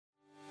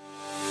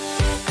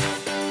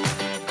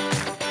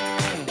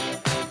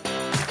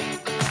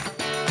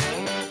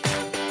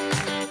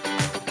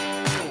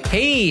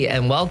Hey,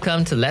 and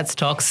welcome to Let's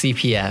Talk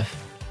CPF,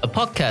 a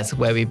podcast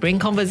where we bring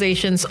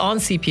conversations on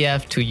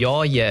CPF to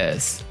your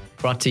ears.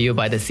 Brought to you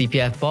by the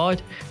CPF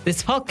Board,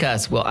 this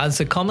podcast will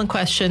answer common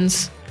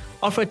questions,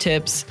 offer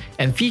tips,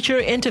 and feature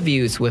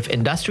interviews with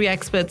industry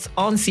experts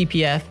on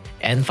CPF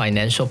and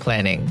financial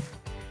planning.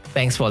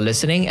 Thanks for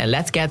listening, and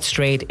let's get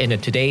straight into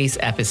today's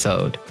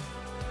episode.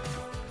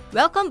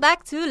 Welcome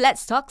back to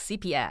Let's Talk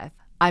CPF.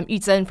 I'm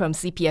Yu-Zhen from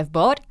CPF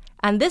Board,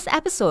 and this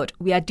episode,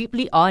 we are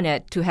deeply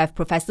honoured to have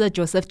Professor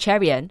Joseph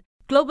Cherian,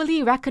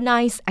 globally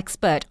recognised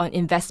expert on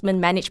investment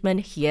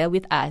management, here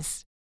with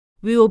us.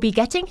 We will be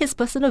getting his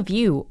personal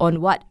view on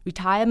what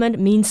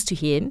retirement means to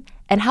him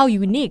and how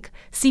unique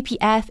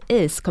CPF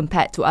is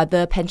compared to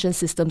other pension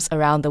systems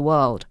around the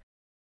world.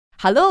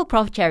 Hello,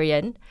 Prof.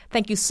 Cherian.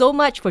 Thank you so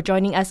much for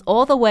joining us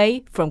all the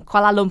way from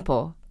Kuala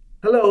Lumpur.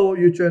 Hello,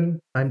 Yu-Zhen.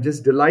 I'm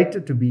just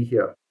delighted to be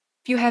here.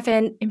 You have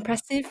an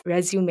impressive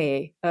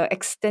resume,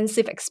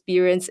 extensive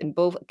experience in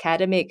both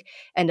academic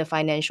and the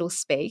financial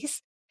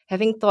space,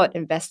 having taught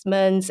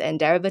investments and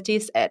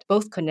derivatives at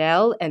both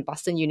Cornell and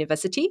Boston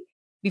University,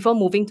 before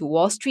moving to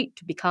Wall Street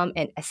to become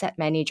an asset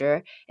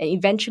manager and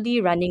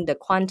eventually running the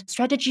Quant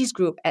Strategies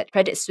Group at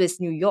Credit Suisse,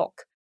 New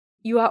York.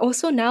 You are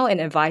also now an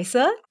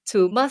advisor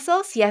to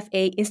Mercer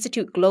CFA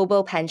Institute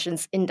Global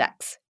Pensions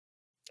Index.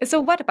 So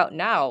what about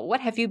now?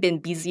 What have you been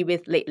busy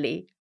with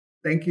lately?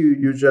 Thank you,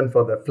 Yu-Zhen,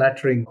 for the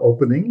flattering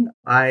opening.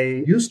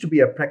 I used to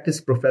be a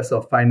practice professor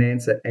of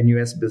finance at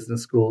NUS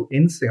Business School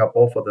in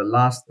Singapore for the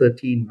last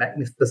 13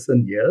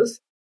 magnificent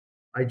years.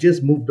 I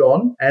just moved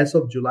on as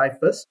of July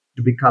 1st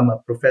to become a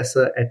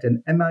professor at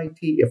an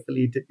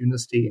MIT-affiliated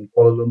university in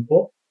Kuala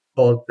Lumpur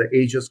called the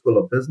Asia School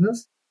of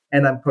Business.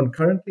 And I'm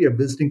concurrently a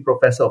visiting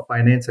professor of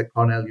finance at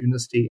Cornell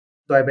University.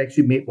 So I've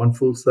actually made one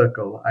full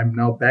circle. I'm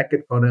now back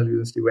at Cornell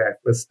University where I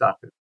first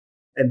started.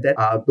 And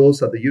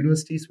those are the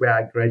universities where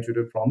I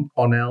graduated from,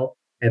 Cornell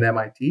and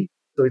MIT.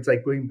 So it's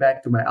like going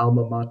back to my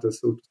alma mater,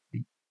 so to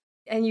speak.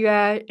 And you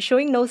are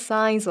showing no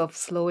signs of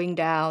slowing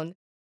down.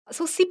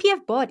 So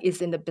CPF Board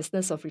is in the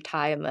business of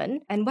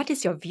retirement. And what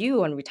is your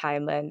view on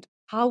retirement?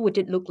 How would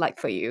it look like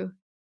for you?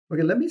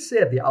 Okay, let me say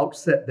at the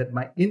outset that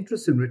my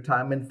interest in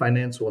retirement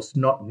finance was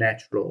not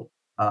natural.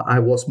 I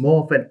was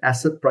more of an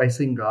asset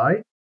pricing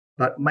guy.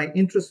 But my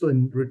interest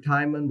in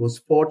retirement was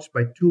forged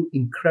by two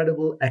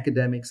incredible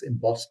academics in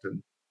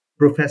Boston,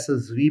 Professor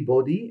Zvi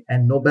Bodhi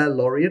and Nobel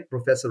laureate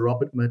Professor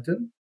Robert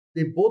Merton.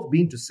 They've both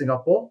been to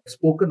Singapore,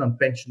 spoken on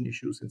pension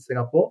issues in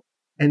Singapore,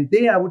 and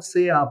they, I would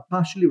say, are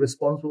partially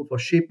responsible for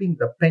shaping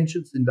the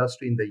pensions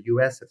industry in the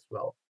US as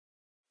well.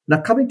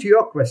 Now, coming to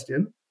your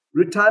question,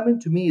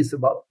 retirement to me is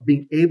about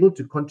being able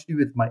to continue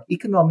with my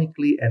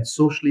economically and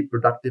socially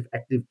productive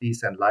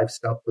activities and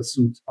lifestyle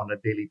pursuits on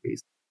a daily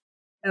basis.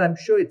 And I'm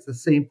sure it's the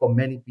same for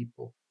many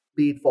people,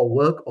 be it for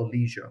work or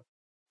leisure.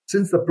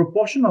 Since the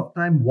proportion of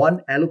time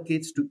one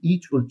allocates to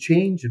each will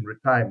change in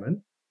retirement,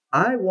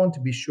 I want to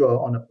be sure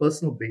on a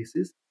personal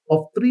basis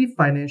of three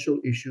financial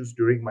issues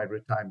during my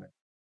retirement.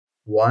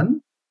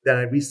 One, that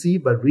I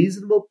receive a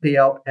reasonable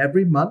payout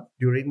every month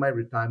during my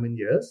retirement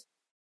years.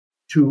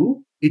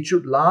 Two, it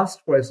should last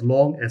for as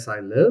long as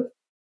I live.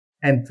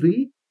 And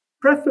three,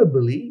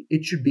 preferably,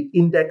 it should be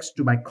indexed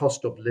to my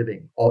cost of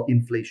living or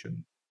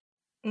inflation.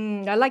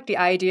 I like the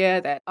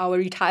idea that our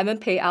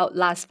retirement payout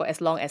lasts for as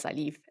long as I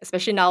live,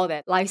 especially now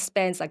that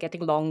lifespans are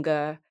getting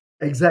longer.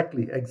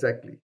 Exactly.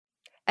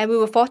 And we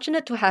were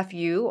fortunate to have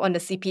you on the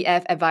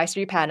CPF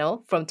advisory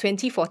panel from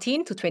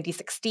 2014 to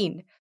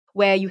 2016,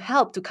 where you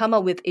helped to come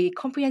up with a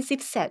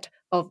comprehensive set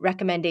of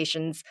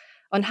recommendations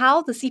on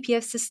how the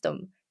CPF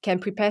system can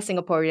prepare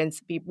Singaporeans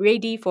to be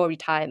ready for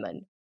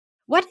retirement.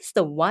 What is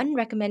the one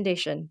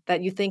recommendation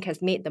that you think has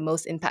made the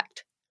most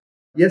impact?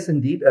 Yes,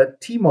 indeed. A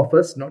team of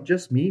us, not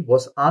just me,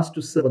 was asked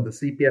to serve on the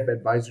CPF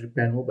advisory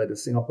panel by the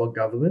Singapore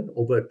government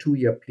over a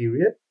 2-year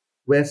period,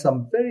 where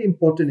some very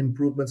important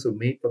improvements were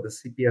made for the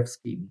CPF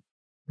scheme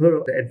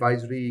per the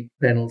advisory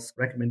panel's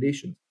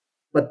recommendations.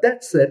 But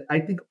that said, I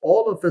think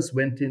all of us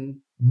went in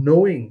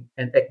knowing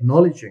and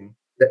acknowledging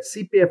that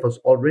CPF was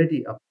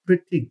already a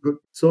pretty good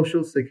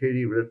social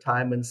security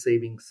retirement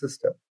savings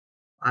system.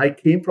 I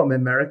came from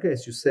America,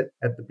 as you said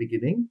at the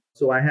beginning,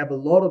 so I have a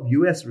lot of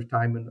US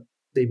retirement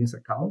savings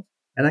accounts.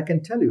 And I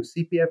can tell you,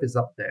 CPF is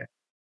up there.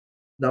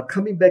 Now,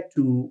 coming back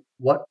to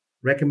what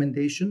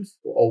recommendations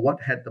or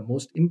what had the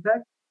most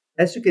impact,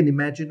 as you can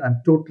imagine,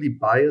 I'm totally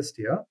biased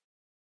here.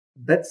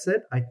 That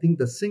said, I think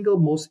the single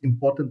most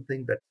important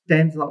thing that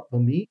stands out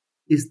for me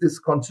is this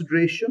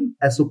consideration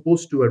as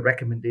opposed to a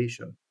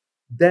recommendation.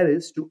 That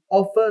is to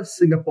offer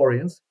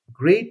Singaporeans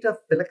greater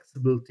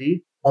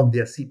flexibility on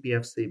their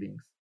CPF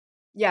savings.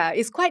 Yeah,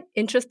 it's quite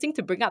interesting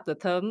to bring up the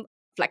term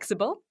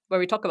flexible when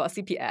we talk about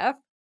CPF.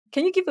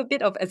 Can you give a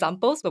bit of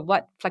examples of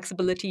what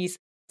flexibilities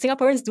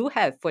Singaporeans do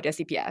have for their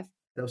CPF?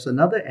 There was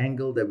another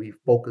angle that we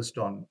focused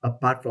on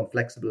apart from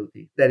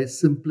flexibility, that is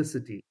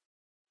simplicity.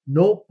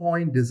 No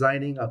point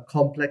designing a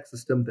complex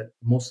system that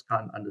most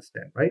can't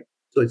understand, right?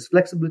 So it's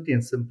flexibility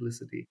and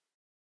simplicity.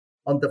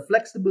 On the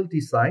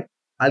flexibility side,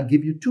 I'll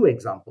give you two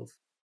examples.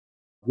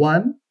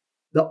 One,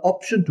 the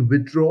option to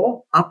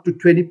withdraw up to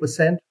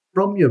 20%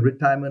 from your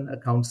retirement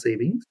account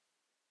savings.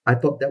 I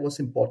thought that was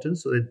important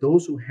so that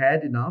those who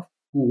had enough,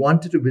 who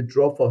wanted to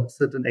withdraw for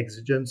certain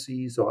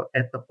exigencies or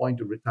at the point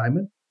of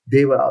retirement,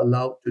 they were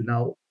allowed to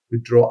now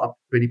withdraw up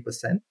to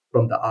 20%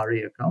 from the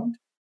RA account.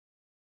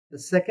 The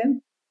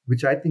second,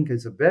 which I think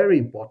is very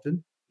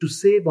important, to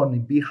save on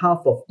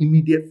behalf of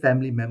immediate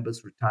family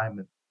members'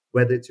 retirement,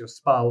 whether it's your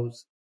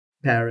spouse,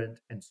 parent,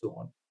 and so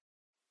on.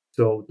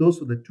 So those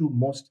were the two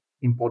most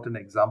important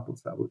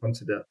examples I would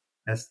consider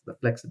as the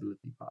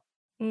flexibility part.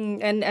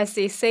 And as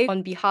they say,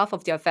 on behalf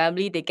of their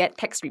family, they get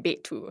tax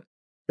rebate too.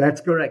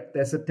 That's correct.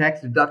 There's a tax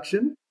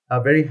deduction,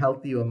 a very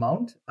healthy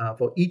amount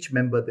for each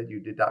member that you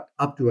deduct,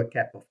 up to a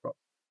cap of course.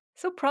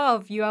 So,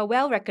 Prof, you are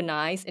well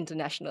recognized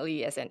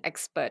internationally as an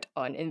expert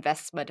on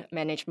investment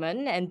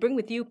management and bring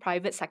with you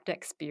private sector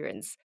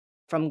experience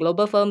from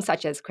global firms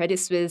such as Credit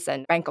Suisse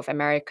and Bank of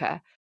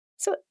America.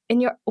 So,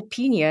 in your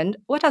opinion,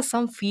 what are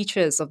some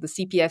features of the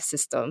CPF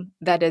system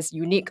that is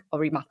unique or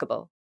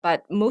remarkable,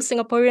 but most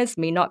Singaporeans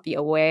may not be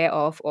aware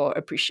of or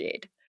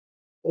appreciate?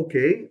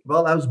 Okay,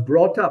 well, I was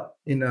brought up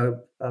in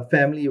a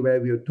family where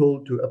we were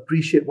told to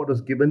appreciate what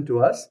was given to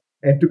us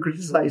and to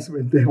criticize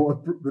when there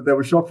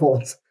were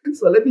shortfalls.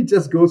 So let me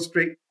just go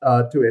straight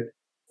to it.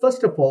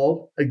 First of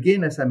all,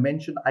 again, as I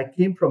mentioned, I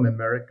came from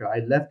America. I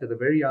left at a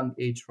very young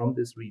age from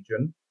this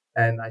region,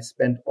 and I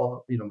spent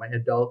all my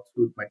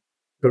adulthood, my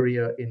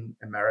career in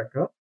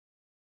America.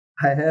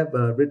 I have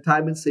a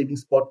retirement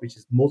savings pot, which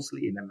is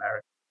mostly in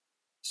America.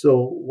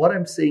 So what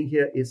I'm saying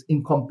here is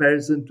in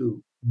comparison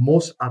to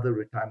most other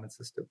retirement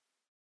systems.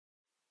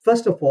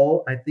 First of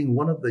all, I think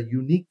one of the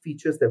unique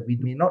features that we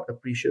may not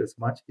appreciate as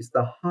much is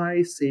the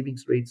high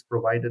savings rates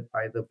provided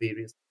by the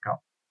various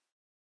accounts.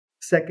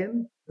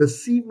 Second, the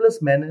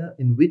seamless manner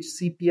in which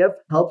CPF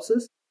helps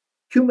us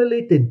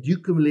accumulate and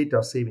decumulate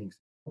our savings.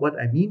 What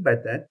I mean by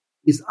that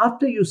is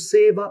after you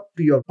save up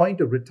to your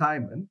point of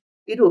retirement,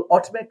 it will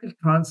automatically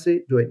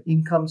translate to an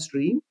income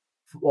stream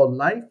for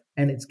life,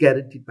 and it's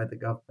guaranteed by the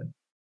government.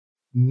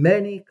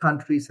 Many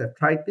countries have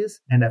tried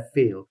this and have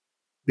failed,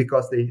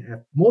 because they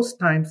have most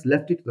times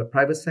left it to the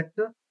private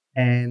sector,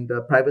 and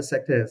the private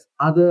sector has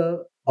other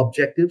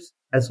objectives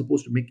as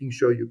opposed to making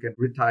sure you can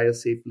retire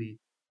safely.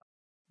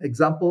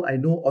 Example, I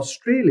know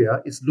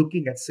Australia is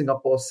looking at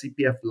Singapore's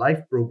CPF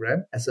Life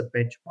program as a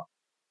benchmark.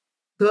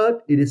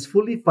 Third, it is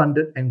fully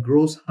funded and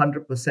grows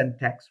 100%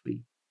 tax-free.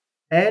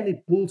 And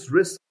it pools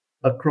risk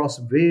across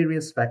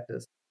various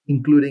factors,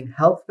 including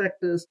health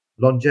factors,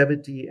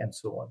 longevity, and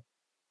so on.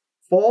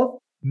 Fourth,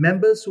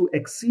 members who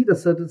exceed a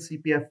certain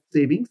CPF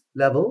savings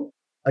level,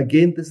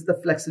 again, this is the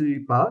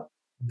flexibility part,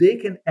 they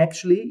can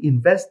actually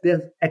invest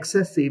their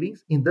excess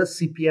savings in the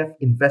CPF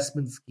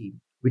investment scheme,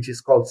 which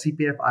is called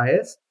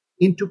CPFIS,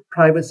 into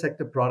private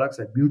sector products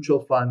like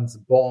mutual funds,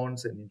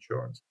 bonds, and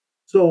insurance.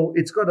 So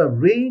it's got a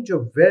range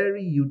of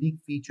very unique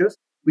features,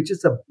 which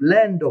is a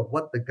blend of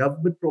what the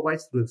government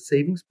provides through the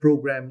savings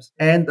programs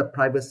and the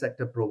private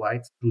sector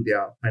provides through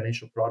their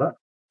financial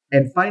products.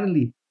 And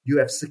finally, you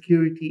have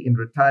security in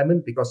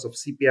retirement because of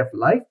CPF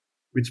Life,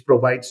 which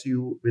provides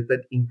you with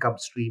an income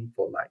stream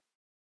for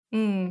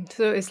life.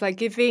 So it's like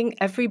giving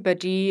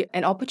everybody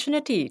an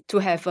opportunity to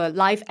have a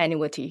life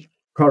annuity.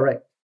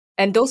 Correct.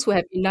 And those who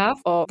have enough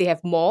or they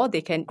have more,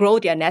 they can grow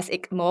their nest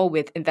egg more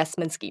with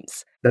investment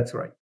schemes. That's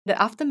right. The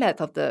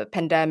aftermath of the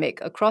pandemic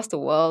across the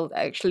world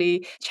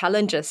actually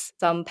challenges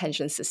some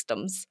pension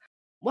systems.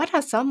 What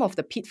are some of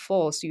the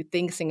pitfalls you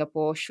think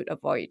Singapore should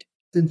avoid?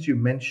 Since you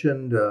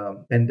mentioned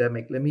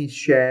pandemic, let me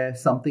share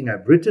something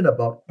I've written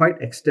about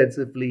quite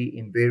extensively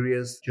in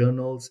various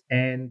journals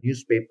and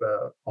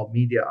newspaper or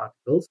media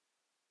articles.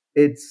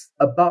 It's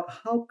about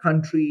how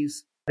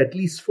countries, at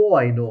least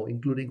 4 I know,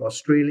 including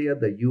Australia,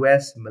 the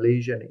US,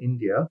 Malaysia, and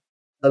India,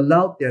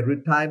 allowed their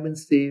retirement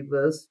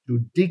savers to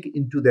dig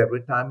into their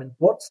retirement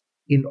pots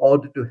in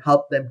order to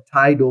help them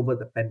tide over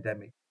the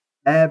pandemic.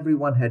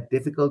 Everyone had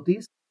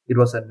difficulties. It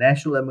was a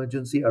national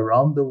emergency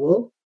around the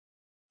world.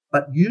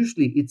 But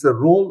usually it's a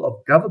role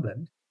of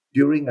government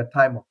during a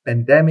time of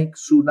pandemic,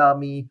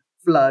 tsunami,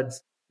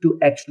 floods to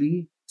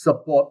actually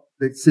support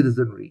the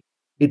citizenry.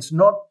 It's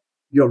not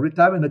your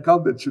retirement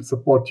account that should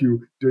support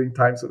you during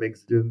times of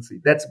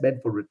exigency. That's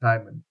meant for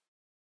retirement.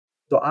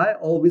 So I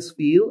always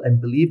feel and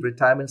believe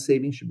retirement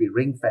savings should be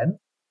ring-fenced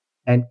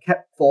and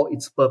kept for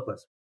its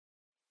purpose.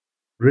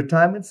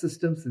 Retirement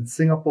systems in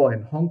Singapore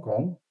and Hong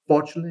Kong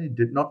fortunately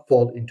did not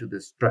fall into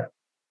this trap.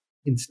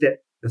 Instead,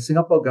 the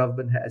Singapore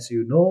government, as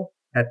you know,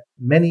 had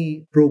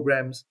many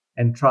programs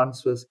and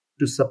transfers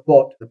to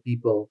support the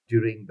people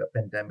during the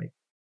pandemic.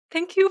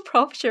 Thank you,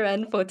 Prof.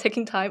 Sharan, for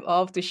taking time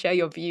off to share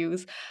your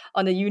views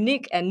on the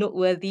unique and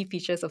noteworthy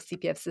features of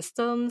CPF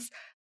systems,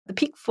 the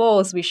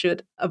pitfalls we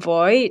should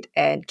avoid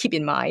and keep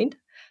in mind,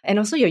 and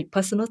also your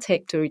personal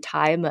take to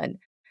retirement.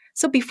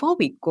 So before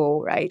we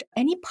go, right,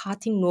 any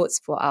parting notes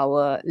for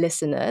our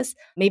listeners,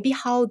 maybe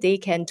how they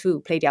can too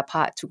play their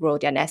part to grow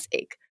their nest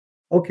egg?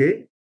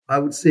 Okay, I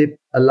would say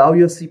allow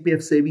your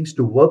CPF savings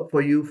to work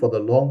for you for the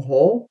long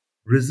haul.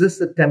 Resist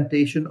the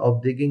temptation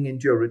of digging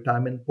into your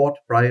retirement pot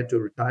prior to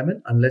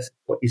retirement unless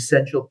for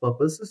essential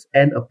purposes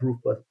and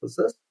approved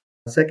purposes.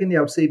 Secondly,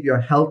 I would say if you're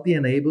healthy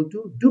and able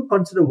to, do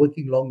consider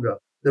working longer.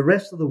 The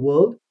rest of the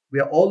world, we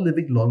are all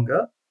living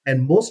longer,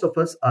 and most of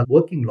us are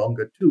working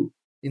longer too.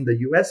 In the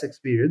US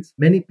experience,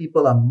 many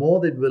people are more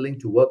than willing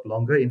to work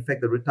longer. In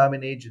fact, the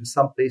retirement age in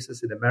some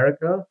places in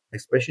America,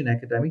 especially in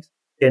academics,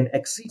 can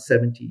exceed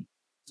 70.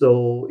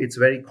 So it's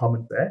very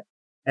common there.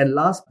 And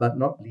last but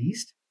not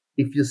least,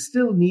 if you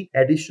still need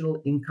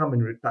additional income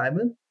in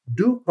retirement,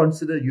 do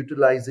consider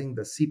utilizing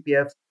the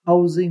CPF's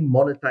housing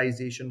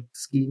monetization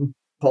scheme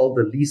called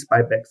the lease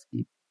buyback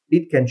scheme.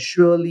 It can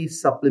surely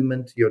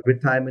supplement your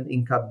retirement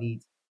income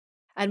needs.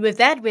 And with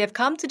that, we have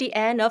come to the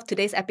end of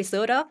today's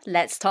episode of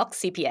Let's Talk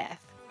CPF.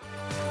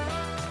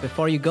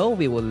 Before you go,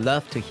 we would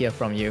love to hear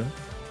from you.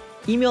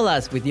 Email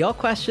us with your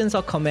questions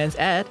or comments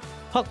at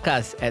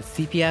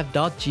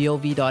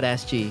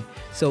podcast@cpf.gov.sg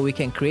so we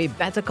can create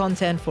better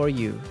content for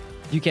you.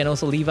 You can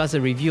also leave us a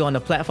review on the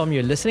platform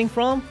you're listening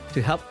from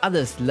to help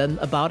others learn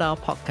about our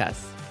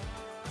podcast.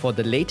 For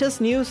the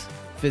latest news,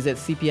 visit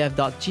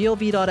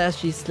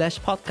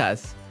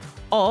cpf.gov.sg/podcast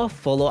or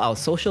follow our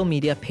social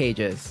media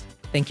pages.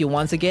 Thank you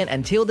once again.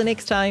 Until the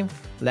next time,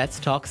 let's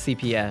talk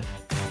CPF.